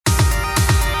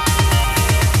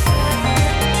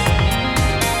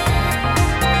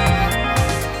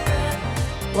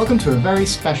Welcome to a very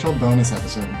special bonus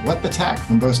episode of What the Tech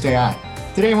from Boast AI.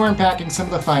 Today we're unpacking some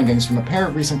of the findings from a pair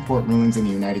of recent court rulings in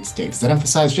the United States that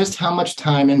emphasize just how much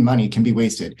time and money can be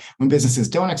wasted when businesses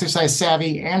don't exercise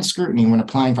savvy and scrutiny when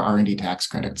applying for R&D tax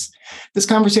credits. This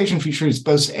conversation features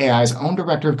Boast AI's own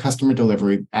Director of Customer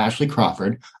Delivery, Ashley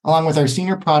Crawford, along with our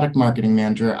Senior Product Marketing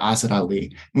Manager, Asad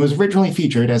Ali, and was originally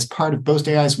featured as part of Boast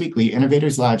AI's weekly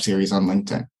Innovators Live series on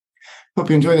LinkedIn. Hope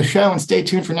you enjoy the show and stay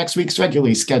tuned for next week's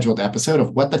regularly scheduled episode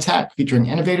of What the Tech, featuring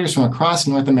innovators from across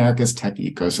North America's tech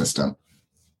ecosystem.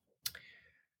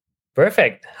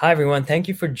 Perfect. Hi, everyone. Thank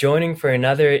you for joining for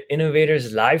another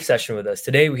Innovators Live session with us.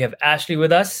 Today, we have Ashley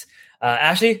with us.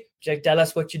 Ashley, tell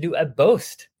us what you do at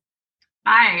Boast.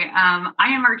 Hi, I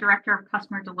am our Director of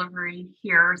Customer Delivery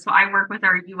here. So I work with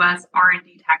our U.S.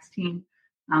 R&D tax team,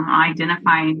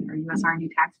 identifying our U.S.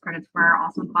 R&D tax credits for our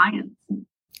awesome clients.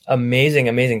 Amazing.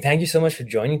 Thank you so much for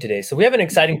joining today. So we have an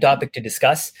exciting topic to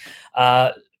discuss.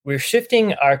 We're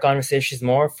shifting our conversations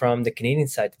more from the Canadian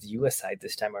side to the U.S. side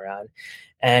this time around.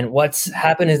 And what's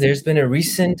happened is there's been a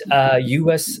recent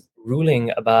U.S.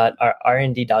 ruling about our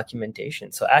R&D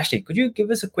documentation. So Ashley, could you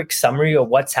give us a quick summary of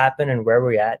what's happened and where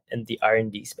we're at in the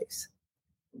R&D space?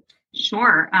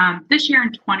 Sure. This year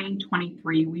in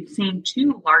 2023, we've seen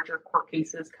two larger court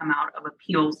cases come out of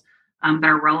appeals that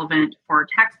are relevant for our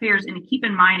taxpayers. And to keep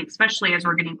in mind, especially as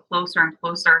we're getting closer and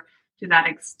closer to that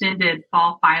extended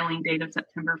fall filing date of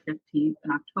September 15th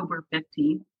and October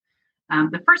 15th.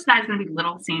 The first guy is going to be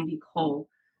Little Sandy Coal.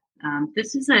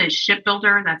 This is a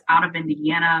shipbuilder that's out of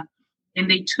Indiana, and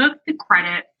they took the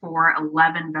credit for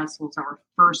 11 vessels that were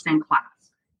first in class.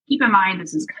 Keep in mind,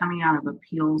 this is coming out of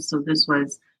appeals, so this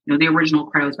was, the original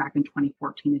credit was back in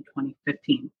 2014 and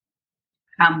 2015.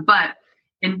 But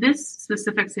in this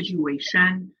specific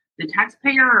situation, the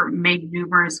taxpayer made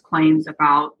numerous claims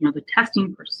about, the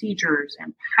testing procedures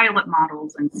and pilot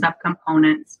models and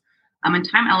subcomponents and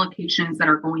time allocations that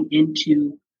are going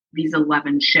into these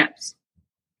 11 ships.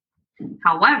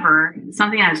 However,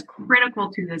 something that is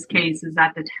critical to this case is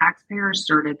that the taxpayer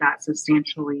asserted that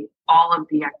substantially all of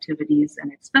the activities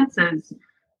and expenses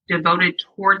devoted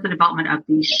toward the development of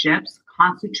these ships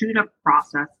constitute a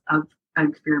process of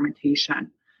experimentation.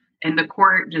 And the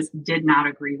court just did not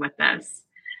agree with this.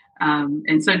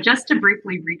 And so just to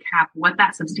briefly recap what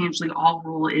that substantially all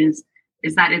rule is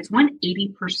that it's when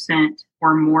 80%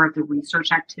 or more of the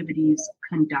research activities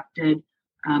conducted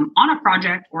on a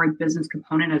project or a business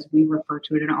component, as we refer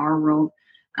to it in our world,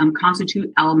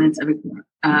 constitute elements of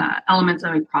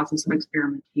a process of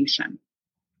experimentation.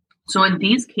 So in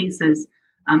these cases,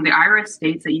 the IRS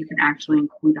states that you can actually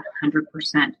include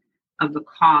 100% of the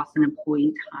cost and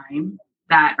employee time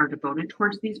that are devoted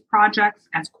towards these projects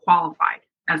as qualified,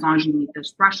 as long as you meet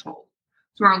this threshold.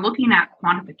 So we're looking at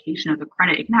quantification of the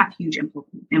credit. It can have huge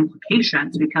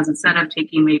implications because instead of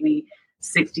taking maybe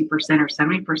 60% or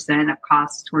 70% of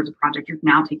costs towards a project, you're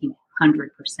now taking 100%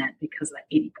 because of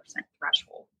that 80%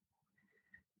 threshold.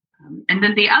 And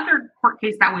then the other court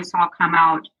case that we saw come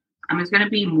out is going to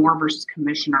be Moore versus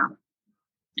Commissioner.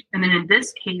 And then in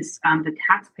this case, the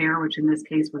taxpayer, which in this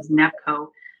case was Nevco,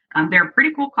 they're a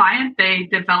pretty cool client. They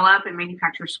develop and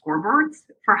manufacture scoreboards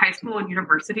for high school and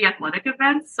university athletic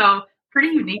events. So pretty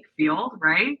unique field,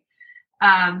 right?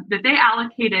 That they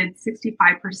allocated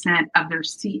 65% of their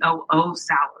COO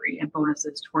salary and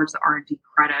bonuses towards the R&D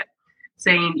credit,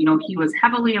 saying, he was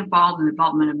heavily involved in the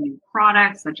development of new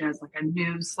products, such as like a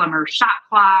new, slimmer shot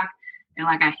clock and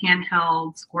like a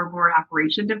handheld scoreboard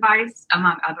operation device,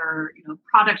 among other,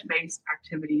 product-based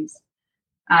activities.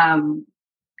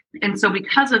 And so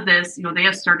because of this, they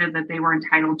asserted that they were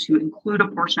entitled to include a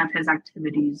portion of his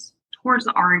activities towards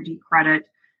the R&D credit.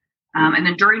 And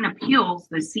then during appeals,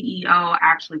 the CEO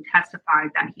actually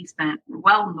testified that he spent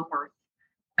well north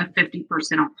of 50%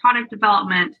 on product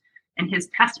development. And his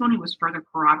testimony was further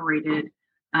corroborated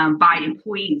by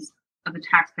employees of the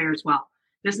taxpayer as well.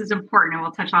 This is important, and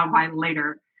we'll touch on why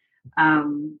later.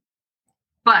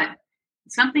 But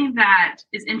something that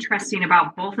is interesting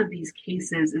about both of these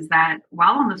cases is that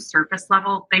while on the surface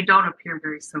level, they don't appear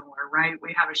very similar, right?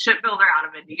 We have a shipbuilder out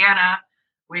of Indiana.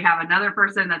 We have another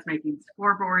person that's making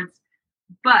scoreboards.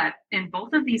 But in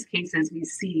both of these cases, we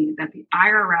see that the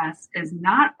IRS is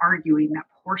not arguing that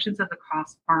portions of the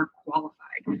costs aren't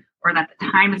qualified or that the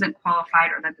time isn't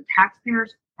qualified or that the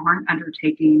taxpayers aren't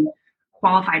undertaking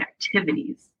qualified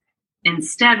activities.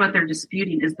 Instead, what they're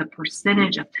disputing is the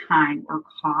percentage of time or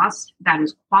cost that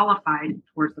is qualified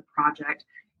towards the project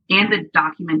and the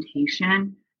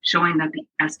documentation showing that the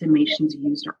estimations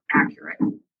used are accurate.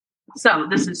 So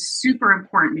this is super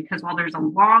important because while there's a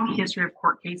long history of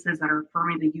court cases that are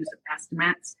affirming the use of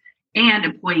estimates and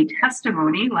employee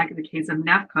testimony, like in the case of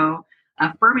Nevco,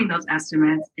 affirming those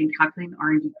estimates and calculating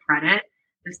R&D credit,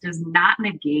 this does not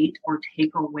negate or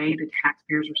take away the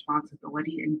taxpayer's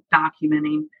responsibility in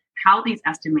documenting how these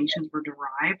estimations were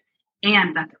derived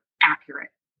and that they're accurate.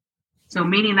 So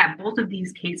meaning that both of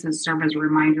these cases serve as a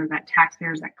reminder that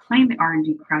taxpayers that claim the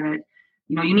R&D credit,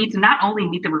 you need to not only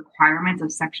meet the requirements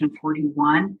of Section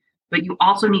 41, but you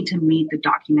also need to meet the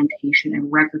documentation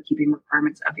and record keeping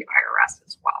requirements of the IRS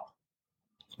as well.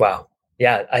 Wow.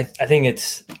 Yeah, I think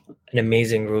it's an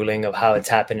amazing ruling of how it's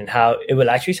happened and how it will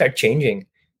actually start changing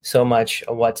so much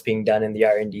of what's being done in the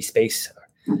R&D space.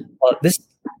 Well, this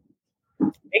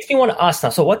makes me want to ask now,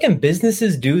 so what can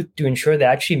businesses do to ensure they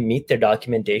actually meet their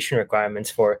documentation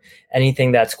requirements for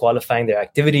anything that's qualifying their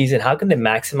activities, and how can they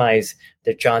maximize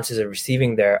their chances of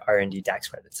receiving their R&D tax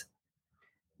credits?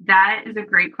 That is a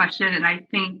great question. And I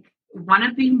think one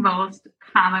of the most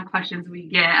common questions we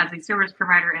get as a service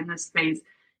provider in this space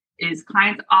is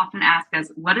clients often ask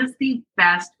us, what is the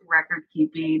best record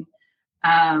keeping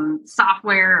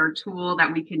software or tool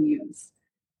that we can use?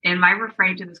 And my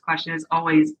refrain to this question is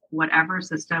always whatever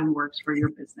system works for your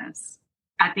business.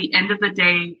 At the end of the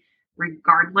day,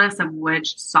 regardless of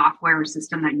which software or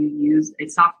system that you use, a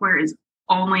software is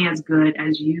only as good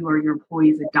as you or your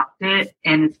employees adopt it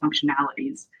and its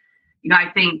functionalities. I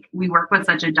think we work with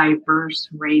such a diverse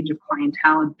range of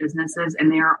clientele and businesses,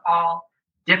 and they are all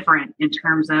different in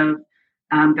terms of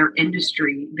their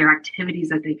industry, their activities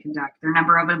that they conduct, their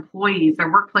number of employees,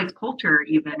 their workplace culture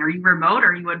even. Are you remote?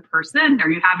 Are you in person? Are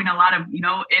you having a lot of,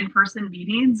 in-person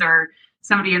meetings, or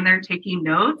somebody in there taking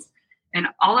notes? And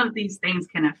all of these things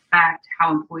can affect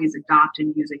how employees adopt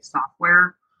and use a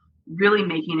software, really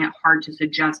making it hard to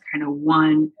suggest kind of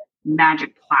one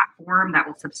magic platform that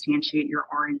will substantiate your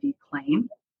R&D claim.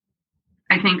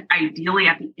 I think ideally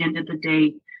at the end of the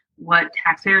day, what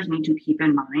taxpayers need to keep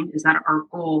in mind is that our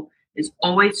goal is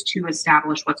always to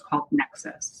establish what's called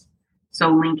nexus. So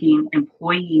linking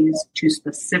employees to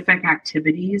specific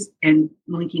activities and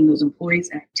linking those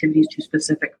employees' activities to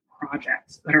specific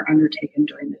projects that are undertaken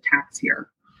during the tax year.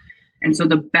 And so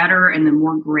the better and the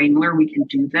more granular we can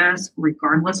do this,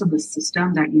 regardless of the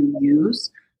system that you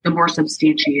use, the more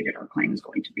substantiated our claim is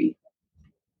going to be.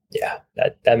 Yeah,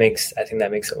 that makes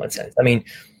so much sense. I mean,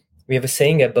 we have a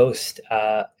saying at Boast,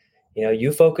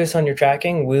 you focus on your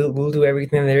tracking, we'll do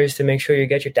everything there is to make sure you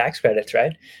get your tax credits,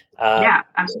 right? Yeah,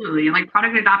 absolutely. And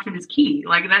product adoption is key.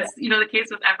 That's, the case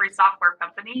with every software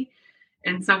company.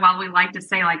 And so while we like to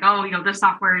say this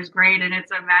software is great and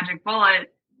it's a magic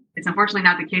bullet, it's unfortunately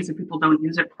not the case if people don't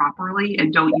use it properly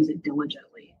and don't use it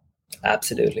diligently.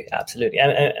 Absolutely.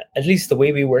 And at least the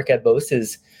way we work at Boast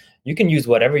is you can use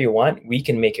whatever you want. We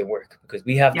can make it work because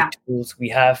we have the tools, we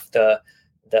have the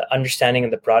understanding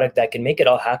of the product that can make it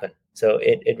all happen. So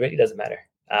it really doesn't matter.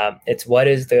 It's what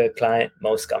is the client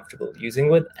most comfortable using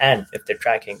with, and if they're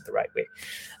tracking the right way.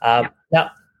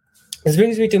 Now, this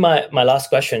brings me to my last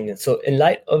question. So in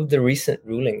light of the recent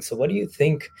ruling, so what do you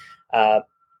think,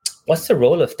 what's the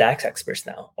role of tax experts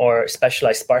now or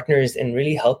specialized partners in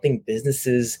really helping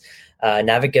businesses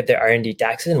navigate their R&D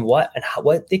taxes, and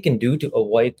what they can do to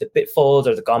avoid the pitfalls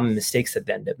or the common mistakes that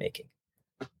they end up making?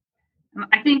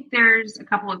 I think there's a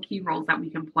couple of key roles that we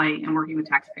can play in working with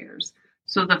taxpayers.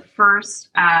 So the first,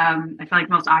 I feel like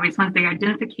most obvious one is the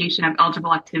identification of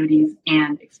eligible activities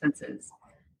and expenses.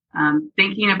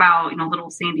 Thinking about, little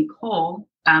Sandy Cole,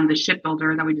 the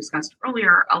shipbuilder that we discussed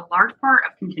earlier, a large part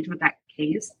of contention with that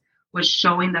case was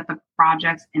showing that the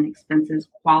projects and expenses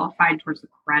qualified towards the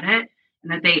credit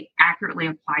and that they accurately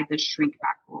applied the shrink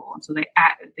back rule. And so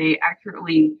they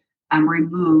accurately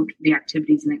removed the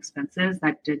activities and expenses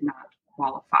that did not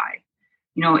qualify.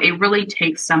 It really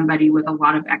takes somebody with a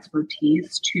lot of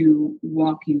expertise to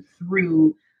walk you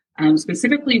through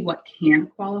specifically what can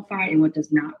qualify and what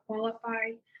does not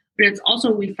qualify. But it's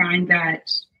also, we find that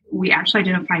we actually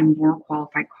identify more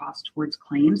qualified costs towards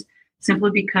claims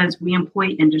simply because we employ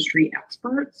industry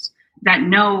experts that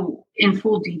know in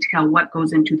full detail what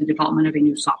goes into the development of a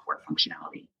new software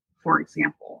functionality, for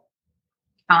example.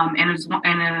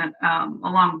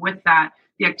 Along with that,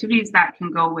 the activities that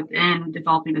can go within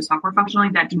developing a software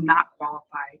functionality that do not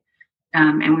qualify,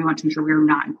 and we want to ensure we are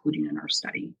not including in our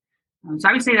study. So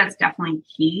I would say that's definitely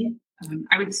key.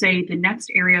 I would say the next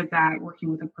area that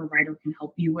working with a provider can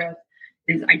help you with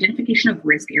is identification of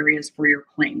risk areas for your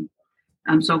claim.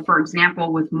 So for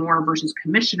example, with Moore versus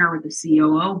Commissioner, with the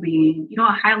COO being,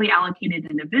 a highly allocated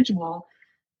individual,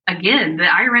 again, the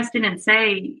IRS didn't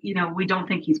say, we don't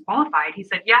think he's qualified. He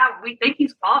said, yeah, we think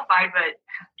he's qualified, but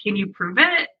can you prove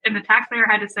it? And the taxpayer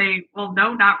had to say, well,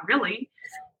 no, not really.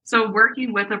 So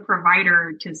working with a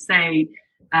provider to say,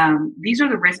 these are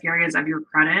the risk areas of your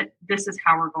credit. This is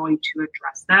how we're going to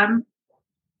address them.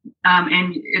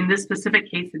 And in this specific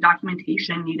case, the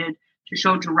documentation needed to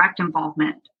show direct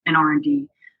involvement in R&D,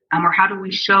 or how do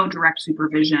we show direct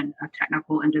supervision of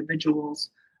technical individuals,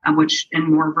 which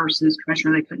in Moore versus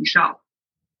Commissioner they couldn't show.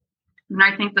 And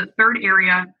I think the third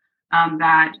area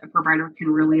that a provider can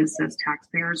really assist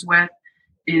taxpayers with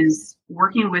is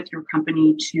working with your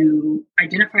company to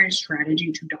identify a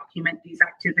strategy to document these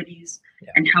activities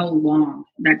and how long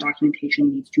that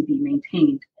documentation needs to be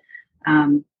maintained.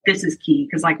 This is key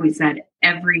because, like we said,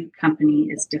 every company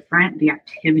is different. The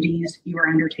activities you are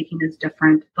undertaking is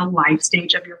different. The life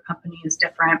stage of your company is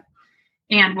different.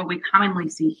 And what we commonly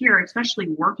see here, especially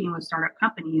working with startup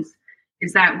companies,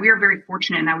 is that we are very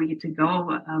fortunate in that we get to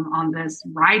go on this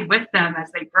ride with them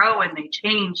as they grow and they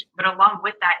change. But along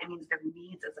with that, it means their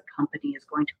needs as a company is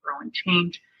going to grow and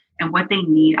change. And what they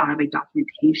need out of a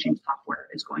documentation software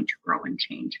is going to grow and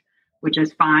change, which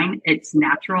is fine. It's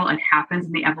natural. It happens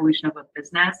in the evolution of a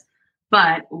business.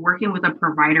 But working with a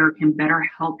provider can better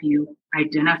help you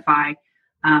identify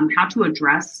how to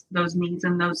address those needs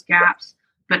and those gaps,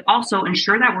 but also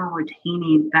ensure that we're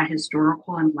retaining that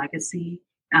historical and legacy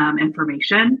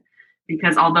information,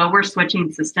 because although we're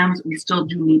switching systems, we still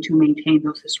do need to maintain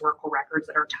those historical records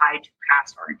that are tied to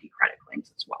past R&D credit claims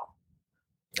as well.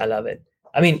 I love it.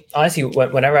 I mean, honestly,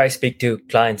 whenever I speak to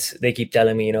clients, they keep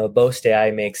telling me, Boast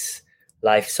AI makes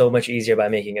life so much easier by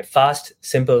making it fast,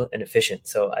 simple, and efficient.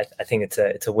 So I think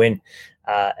it's a win.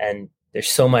 And there's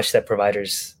so much that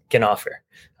providers can offer,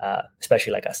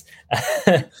 especially like us.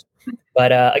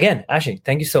 But again, Ashley,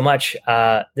 thank you so much.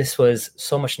 This was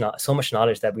so much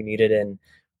knowledge that we needed, and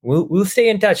we'll stay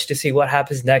in touch to see what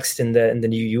happens next in the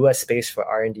new U.S. space for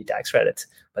R&D tax credits.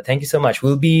 But thank you so much.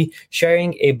 We'll be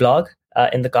sharing a blog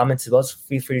in the comments as well, so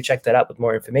feel free to check that out with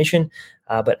more information.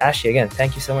 But Ashley, again,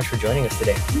 thank you so much for joining us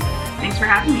today. Thanks for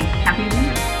having me. Happy New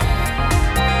Year.